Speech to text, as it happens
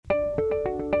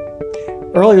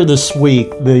Earlier this week,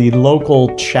 the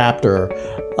local chapter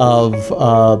of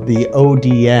the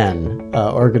ODN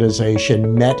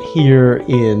organization met here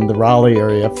in the Raleigh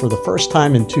area for the first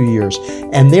time in 2 years,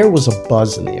 and there was a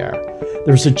buzz in the air.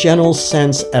 There's a general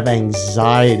sense of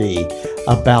anxiety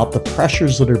about the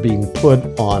pressures that are being put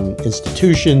on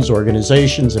institutions,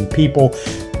 organizations, and people,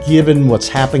 given what's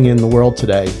happening in the world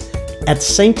today. At the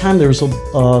same time, there's some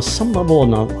level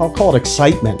of, I'll call it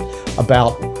excitement,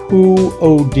 about who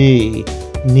OD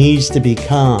needs to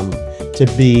become to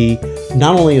be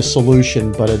not only a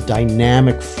solution, but a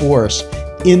dynamic force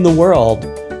in the world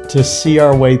to see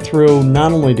our way through,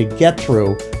 not only to get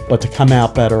through, but to come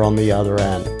out better on the other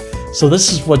end. So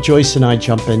this is what Joyce and I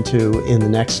jump into in the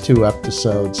next 2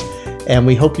 episodes. And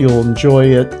we hope you'll enjoy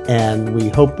it, and we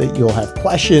hope that you'll have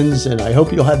questions, and I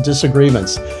hope you'll have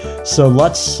disagreements. So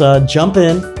let's jump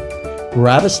in,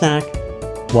 grab a snack.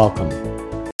 Welcome.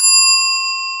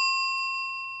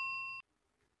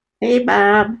 Hey,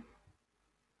 Bob.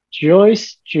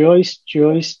 Joyce.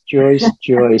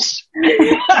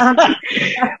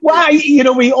 Wow,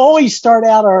 we always start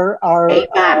out our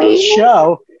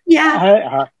show.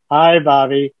 Yeah. Hi,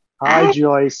 Bobby. Hi,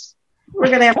 Joyce. We're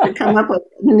going to have to come up with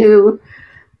new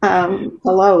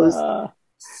hellos.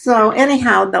 So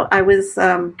anyhow, though, I was,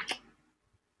 what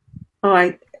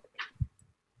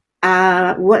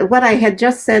I had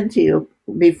just said to you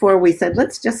before we said,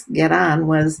 let's just get on,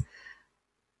 was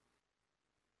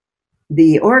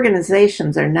the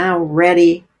organizations are now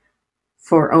ready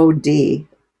for OD.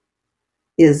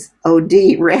 Is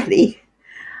OD ready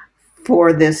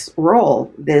for this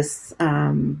role, this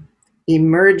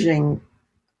emerging,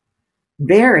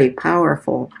 very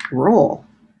powerful role?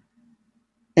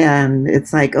 And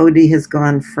it's like OD has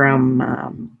gone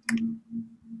from,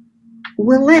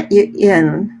 we'll let you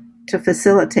in to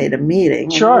facilitate a meeting.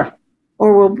 Sure.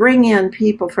 Or we'll bring in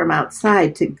people from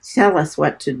outside to tell us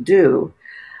what to do.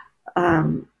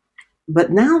 But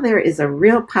now there is a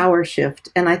real power shift,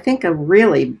 and I think and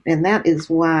that is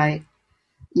why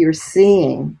you're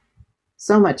seeing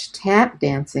so much tap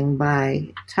dancing by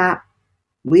top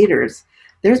leaders.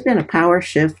 There's been a power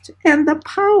shift, and the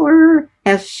power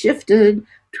has shifted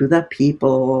to the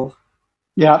people.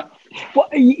 Yeah. Well,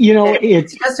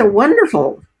 it's just a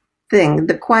wonderful thing.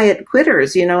 The quiet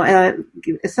quitters,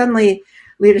 suddenly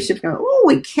leadership's going,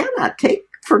 we cannot take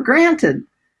for granted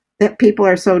that people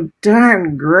are so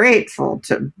darn grateful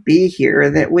to be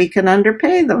here that we can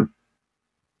underpay them.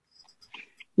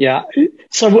 Yeah.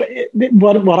 So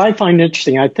what I find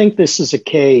interesting, I think this is a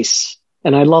case,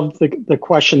 and I love the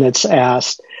question that's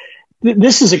asked.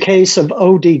 This is a case of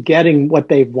OD getting what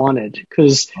they've wanted,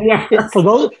 because for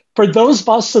those of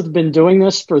us that have been doing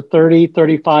this for 30,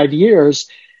 35 years,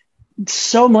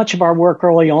 so much of our work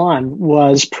early on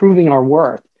was proving our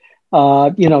worth.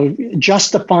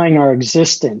 Justifying our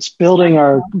existence, building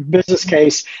our business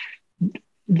case.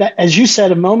 That, as you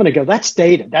said a moment ago, that's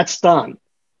dated, that's done.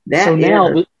 Now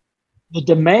the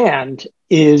demand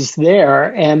is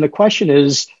there, and the question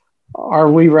is,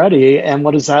 are we ready, and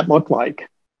what does that look like?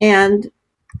 And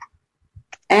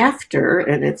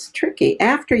it's tricky,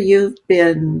 after you've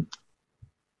been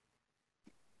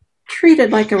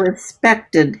treated like a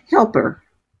respected helper,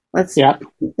 let's put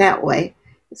it that way.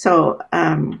 So,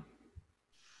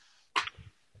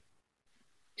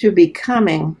 to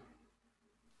becoming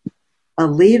a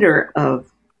leader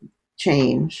of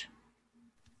change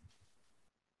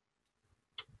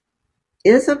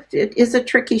is a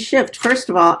tricky shift. First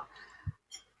of all,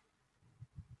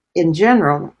 in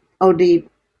general, OD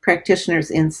practitioners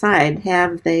inside,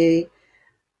 have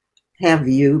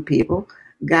you people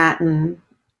gotten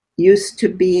used to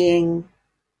being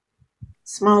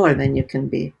smaller than you can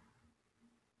be?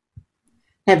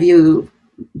 Have you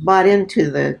bought into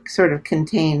the sort of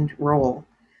contained role?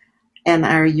 And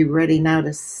are you ready now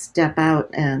to step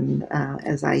out and,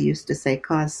 as I used to say,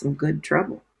 cause some good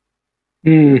trouble?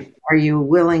 Are you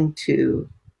willing to,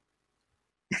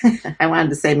 I wanted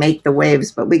to say make the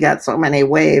waves, but we got so many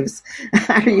waves.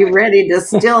 Are you ready to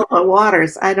still the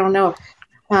waters? I don't know.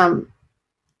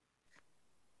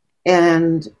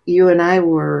 And you and I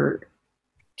were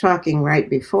talking right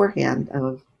beforehand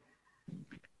of,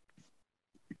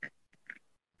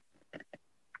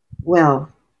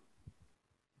 well,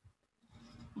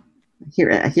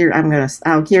 here's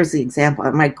the example.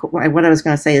 What I was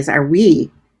going to say is, are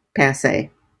we passé?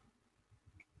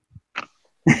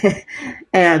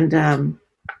 And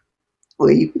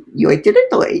you didn't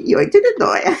know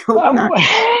it.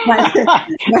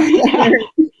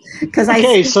 Because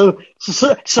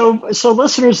so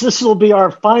listeners, this will be our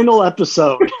final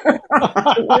episode.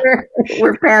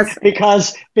 we're past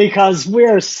because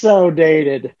we're so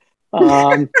dated.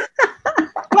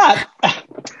 not.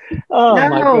 Oh,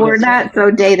 no, we're not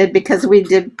so dated because we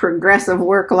did progressive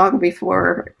work long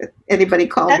before anybody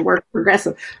called work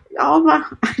progressive. Oh,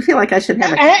 I feel like I should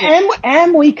have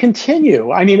and we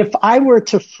continue. I mean, if I were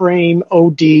to frame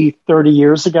OD 30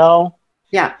 years ago,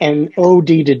 and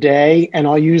OD today, and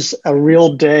I'll use a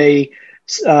real day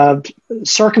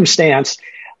circumstance.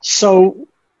 So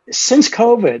since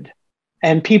COVID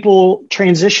and people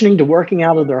transitioning to working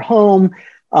out of their home,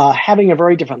 having a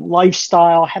very different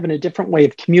lifestyle, having a different way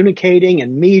of communicating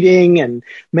and meeting and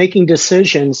making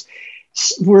decisions,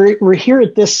 we're here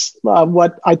at this,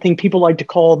 what I think people like to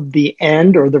call the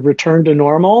end or the return to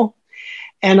normal.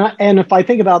 And if I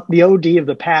think about the OD of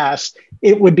the past,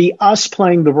 it would be us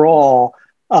playing the role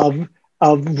of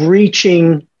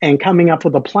reaching and coming up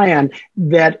with a plan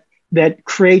that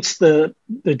creates the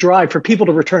drive for people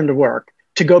to return to work,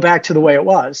 to go back to the way it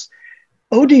was.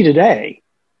 OD today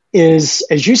is,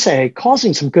 as you say,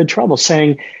 causing some good trouble,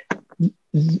 saying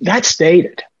that's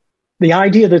dated. The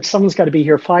idea that someone's got to be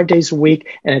here 5 days a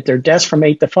week and at their desk from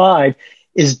 8 to 5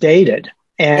 is dated.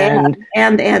 And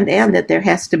that there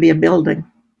has to be a building.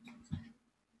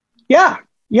 Yeah.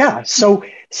 So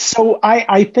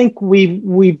I think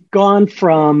we've gone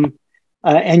from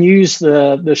and use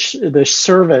the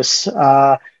service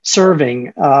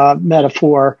serving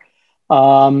metaphor.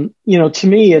 To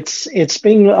me, it's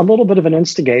being a little bit of an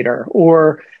instigator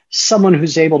or someone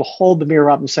who's able to hold the mirror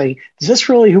up and say, "Is this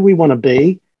really who we want to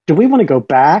be? Do we want to go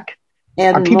back?"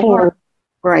 And people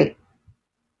right.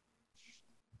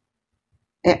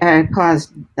 I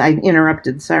paused. I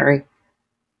interrupted. Sorry.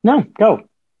 No, go.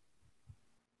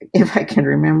 If I can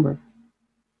remember.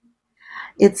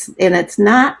 It's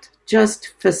not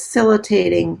just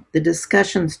facilitating the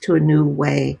discussions to a new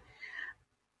way.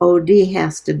 OD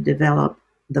has to develop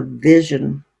the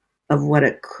vision of what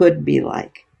it could be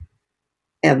like.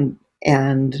 And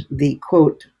the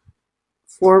quote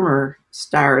former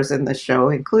stars in the show,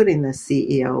 including the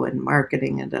CEO and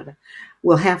marketing and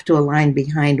will have to align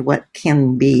behind what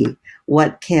can be,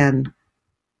 what can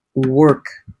work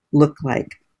look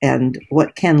like, and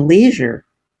what can leisure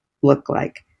look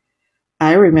like.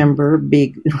 I remember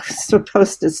being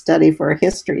supposed to study for a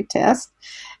history test,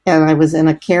 and I was in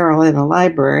a carrel in a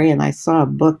library, and I saw a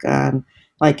book on,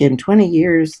 like, in 20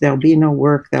 years, there'll be no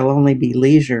work, there'll only be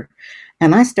leisure.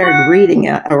 And I started reading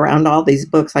around all these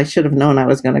books. I should have known I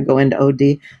was going to go into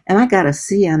OD, and I got a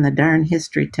C on the darn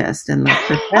history test. And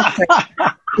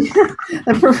the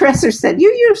professor said,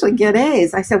 "You usually get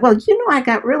A's." I said, "Well, I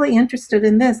got really interested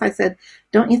in this." I said,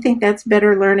 "Don't you think that's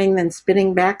better learning than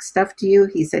spitting back stuff to you?"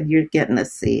 He said, "You're getting a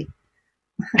C."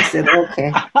 I said,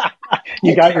 "Okay."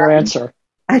 You got your answer.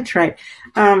 I tried.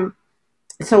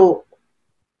 So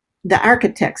the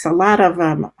architects, a lot of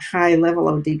high-level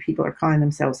OD people are calling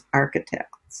themselves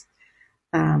architects.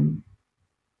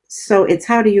 So it's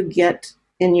how do you get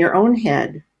in your own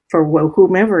head, for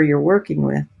whomever you're working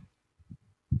with,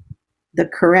 the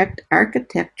correct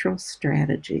architectural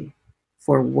strategy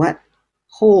for what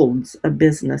holds a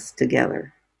business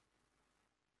together.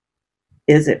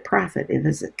 Is it profit?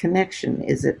 Is it connection?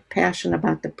 Is it passion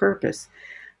about the purpose?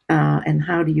 And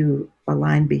how do you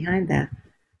align behind that?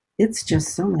 It's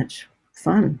just so much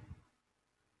fun.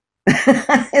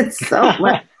 It's so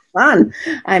much fun.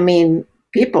 I mean,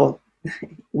 people,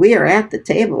 we are at the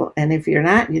table, and if you're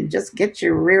not, you just get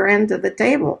your rear end to the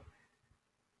table.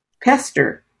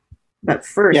 Pester, but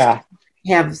first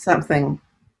have something,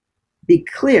 be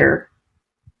clear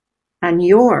on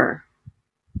your,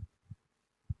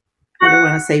 I don't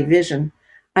want to say vision,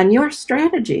 on your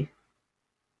strategy.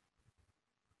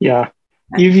 Yeah.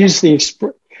 You've used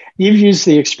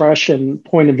the expression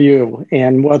point of view,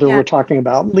 and whether we're talking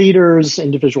about leaders,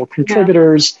 individual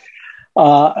contributors,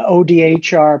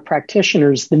 ODHR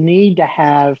practitioners, the need to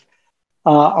have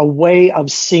a way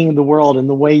of seeing the world and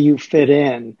the way you fit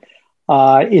in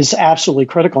is absolutely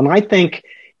critical. And I think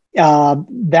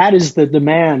that is the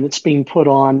demand that's being put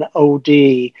on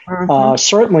OD,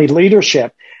 certainly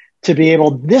leadership, to be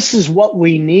able, this is what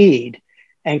we need.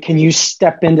 And can you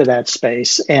step into that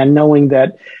space, and knowing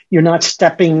that you're not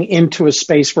stepping into a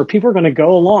space where people are going to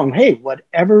go along, hey,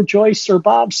 whatever Joyce or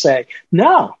Bob say.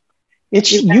 No,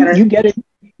 it's you get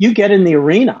in the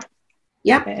arena.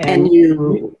 Yep. And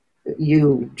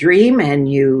you dream,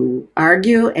 and you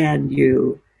argue, and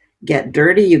you get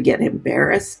dirty, you get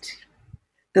embarrassed.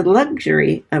 The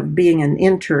luxury of being an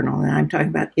internal, and I'm talking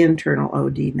about internal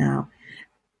OD now,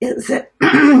 is that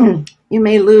you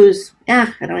may lose,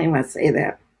 I don't even want to say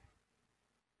that.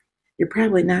 You're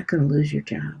probably not going to lose your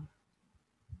job.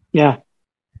 Yeah.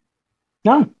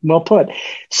 No, well put.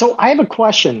 So I have a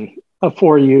question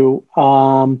for you.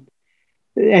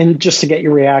 and just to get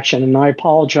your reaction, and I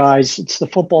apologize, it's the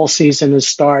football season has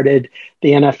started,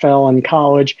 the NFL and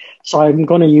college, so I'm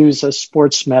going to use a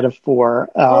sports metaphor.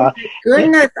 Oh my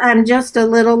goodness, I'm just a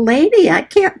little lady. I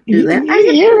can't do that.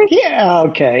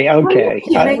 Okay.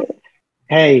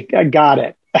 Hey, I got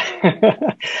it.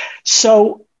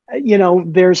 So,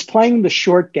 there's playing the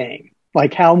short game.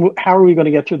 Like how are we going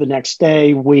to get through the next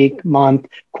day, week, month,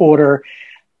 quarter,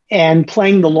 and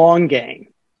playing the long game.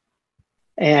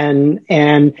 And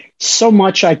so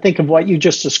much, I think, of what you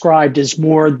just described is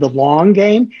more the long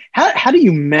game. How do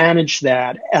you manage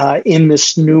that in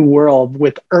this new world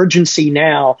with urgency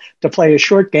now to play a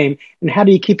short game? And how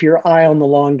do you keep your eye on the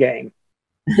long game?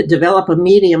 Develop a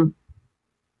medium.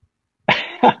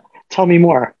 Tell me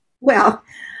more. Well,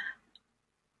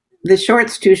 the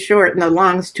short's too short and the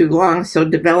long's too long, so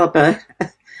develop develop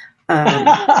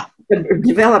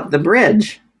the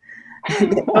bridge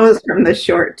that goes from the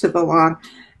short to the long,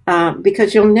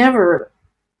 because the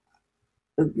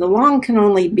long can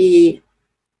only be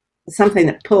something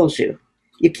that pulls you.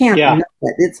 You can't know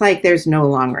it. It's like there's no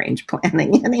long range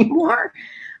planning anymore.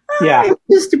 It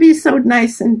used to be so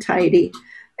nice and tidy.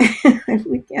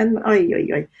 We can,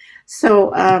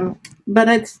 So, but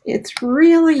it's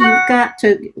really, you've got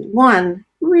to,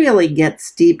 really get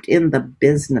steeped in the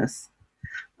business.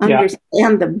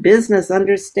 Understand the business,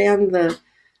 understand the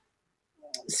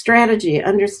strategy,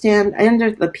 understand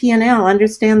the P&L,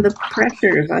 understand the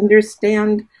pressures,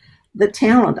 understand the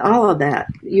talent, all of that.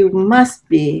 You must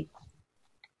be,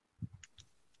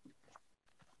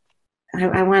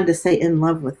 I wanted to say, in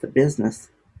love with the business.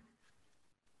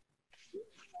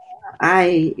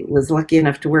 I was lucky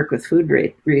enough to work with food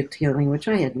retailing, which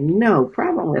I had no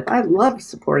problem with. I loved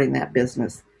supporting that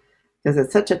business because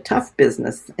it's such a tough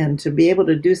business, and to be able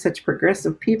to do such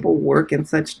progressive people work in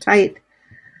such tight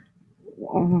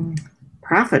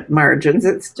profit margins,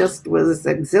 it just was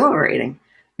exhilarating.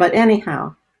 But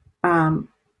anyhow, and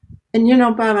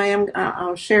Bob,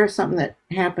 I'll share something that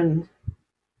happened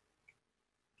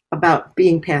about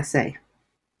being passé.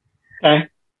 Okay.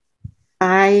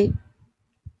 I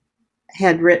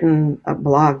had written a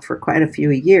blog for quite a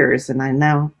few years, and I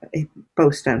now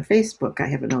post on Facebook. I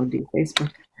have an OD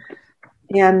Facebook.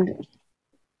 And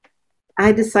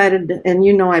I decided,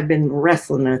 and I've been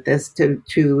wrestling with this,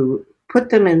 to put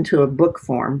them into a book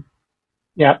form.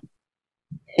 Yeah.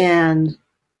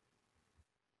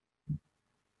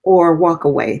 Or walk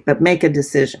away, but make a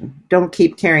decision. Don't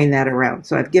keep carrying that around.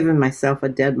 So I've given myself a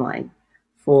deadline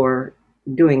for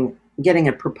getting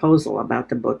a proposal about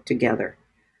the book together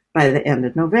by the end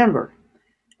of November.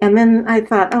 And then I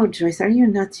thought, oh, Joyce, are you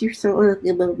nuts? You're so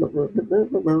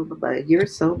you're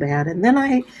so bad. And then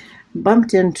I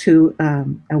bumped into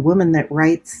a woman that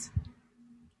writes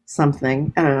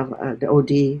something, the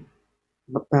OD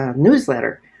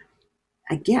newsletter.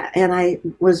 And I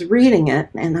was reading it,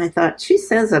 and I thought, she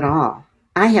says it all.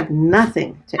 I have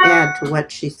nothing to add to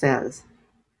what she says.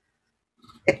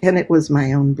 And it was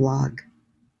my own blog.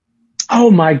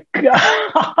 Oh my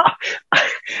God.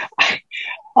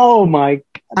 Oh my,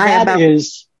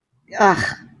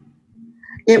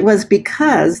 it was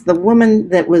because the woman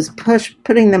that was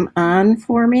putting them on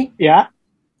for me. Yeah.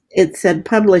 It said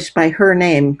published by her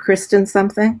name, Kristen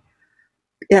something.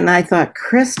 And I thought,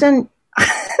 Kristen,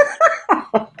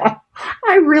 I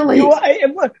really.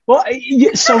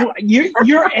 So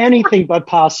you're anything but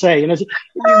passé.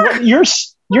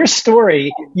 Your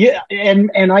story,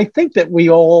 and I think that we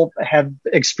all have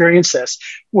experienced this,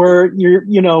 where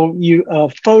a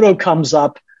photo comes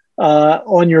up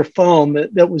on your phone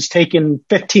that was taken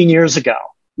 15 years ago.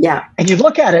 Yeah. And you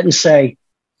look at it and say,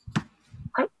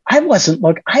 I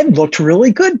looked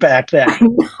really good back then. I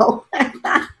know.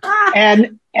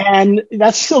 and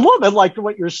that's a little bit like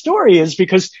what your story is,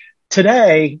 because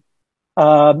today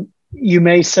you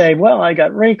may say, well, I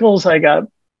got wrinkles, I got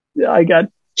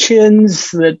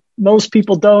chins that most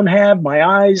people don't have. My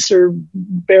eyes are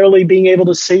barely being able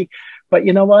to see. But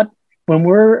you know what? When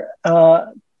we're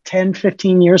 10,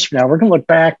 15 years from now, we're going to look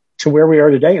back to where we are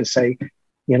today and say,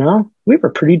 we were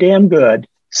pretty damn good.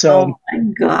 So, oh my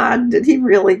God, did he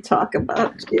really talk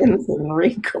about chins and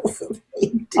wrinkles?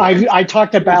 I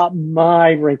talked about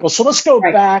my wrinkles. So let's go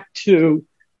back to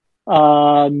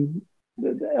the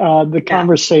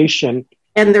conversation.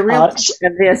 And the real point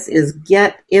of this is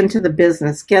get into the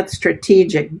business, get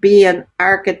strategic, be an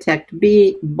architect,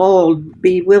 be bold,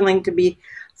 be willing to be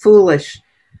foolish.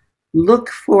 Look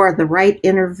for the right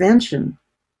intervention.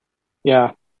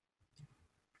 Yeah.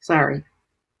 Sorry.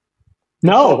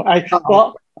 No, and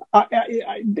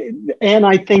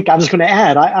I think I was going to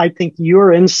add, I think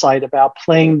your insight about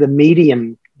playing the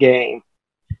medium game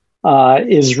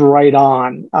is right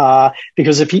on.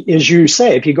 Because as you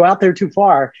say, if you go out there too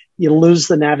far, you lose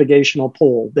the navigational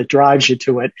pull that drives you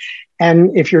to it.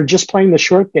 And if you're just playing the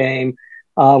short game,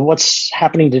 what's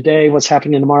happening today, what's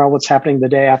happening tomorrow, what's happening the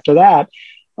day after that,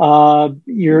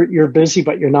 you're busy,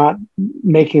 but you're not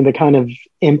making the kind of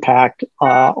impact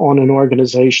on an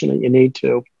organization that you need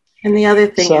to. And the other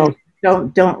thing is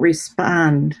don't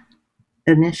respond,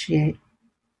 initiate.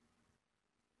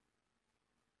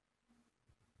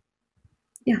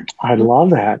 Yeah, I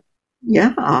love that.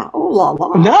 Yeah. Oh, la,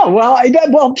 la. No,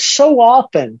 well, so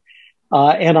often,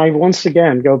 and I once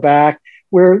again go back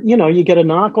where you get a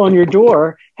knock on your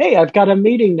door. Hey, I've got a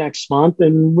meeting next month,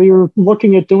 and we were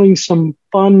looking at doing some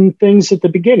fun things at the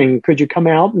beginning. Could you come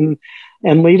out and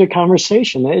lead a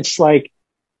conversation? It's like,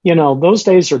 those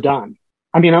days are done.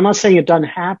 I mean, I'm not saying it doesn't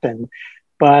happen,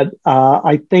 but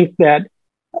I think that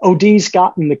OD's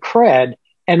gotten the cred.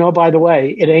 And oh, by the way,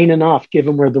 it ain't enough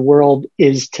given where the world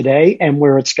is today and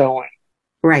where it's going.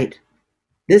 Right.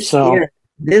 This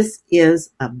is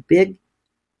a big,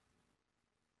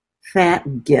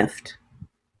 fat gift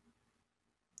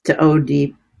to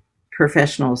OD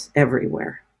professionals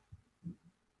everywhere.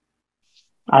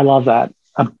 I love that.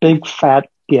 A big, fat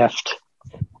gift.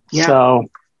 Yeah. So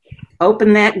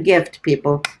open that gift,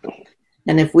 people.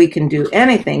 And if we can do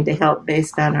anything to help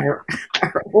based on our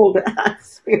old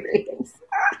experience.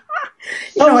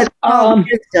 It's called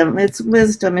wisdom. It's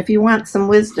wisdom. If you want some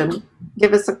wisdom,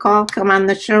 give us a call, come on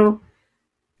the show,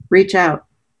 reach out.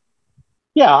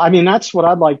 Yeah, I mean, that's what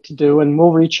I'd like to do. And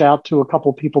we'll reach out to a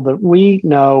couple people that we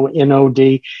know in OD.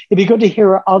 It'd be good to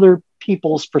hear other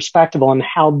people's perspective on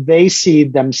how they see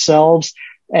themselves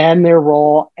and their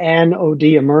role and OD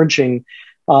emerging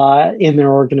in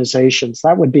their organizations.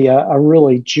 That would be a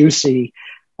really juicy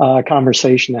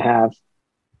conversation to have.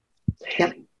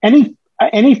 Yep.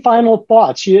 Any final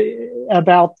thoughts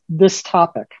about this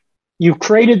topic? You've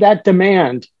created that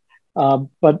demand,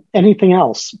 but anything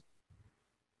else?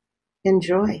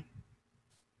 Enjoy.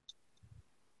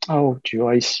 Oh,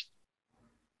 Joyce,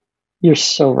 you're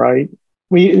so right.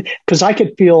 Because I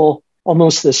could feel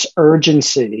almost this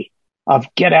urgency of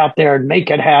get out there and make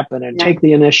it happen and take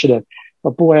the initiative.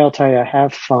 But boy, I'll tell you,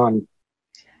 have fun.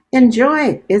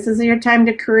 Enjoy. This is your time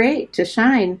to create, to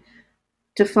shine,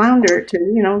 to flounder,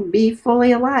 to, be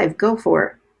fully alive. Go for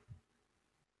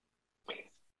it.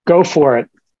 Go for it.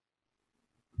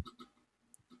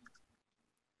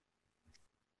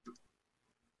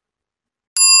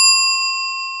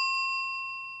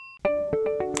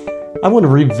 I want to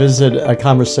revisit a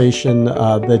conversation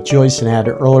that Joyce and I had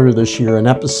earlier this year in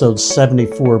episode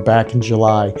 74 back in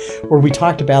July, where we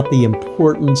talked about the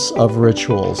importance of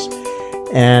rituals.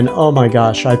 And oh my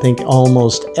gosh, I think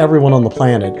almost everyone on the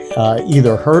planet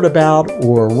either heard about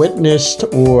or witnessed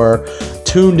or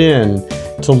tuned in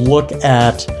to look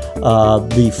at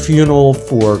the funeral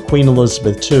for Queen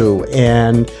Elizabeth II.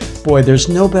 And boy, there's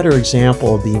no better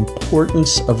example of the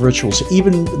importance of rituals,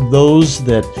 even those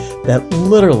that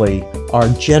literally are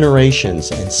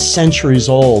generations and centuries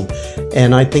old.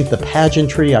 And I think the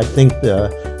pageantry, I think the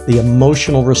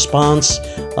emotional response,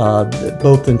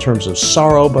 both in terms of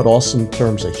sorrow, but also in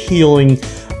terms of healing,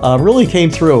 really came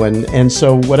through. And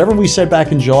so whatever we said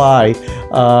back in July,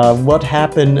 what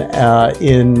happened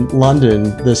in London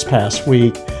this past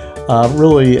week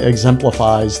really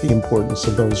exemplifies the importance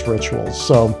of those rituals.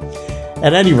 So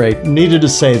at any rate, needed to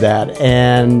say that.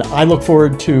 And I look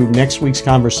forward to next week's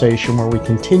conversation where we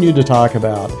continue to talk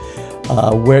about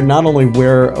not only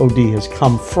where OD has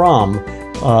come from,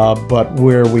 but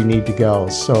where we need to go.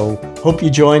 So hope you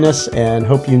join us and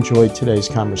hope you enjoyed today's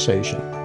conversation.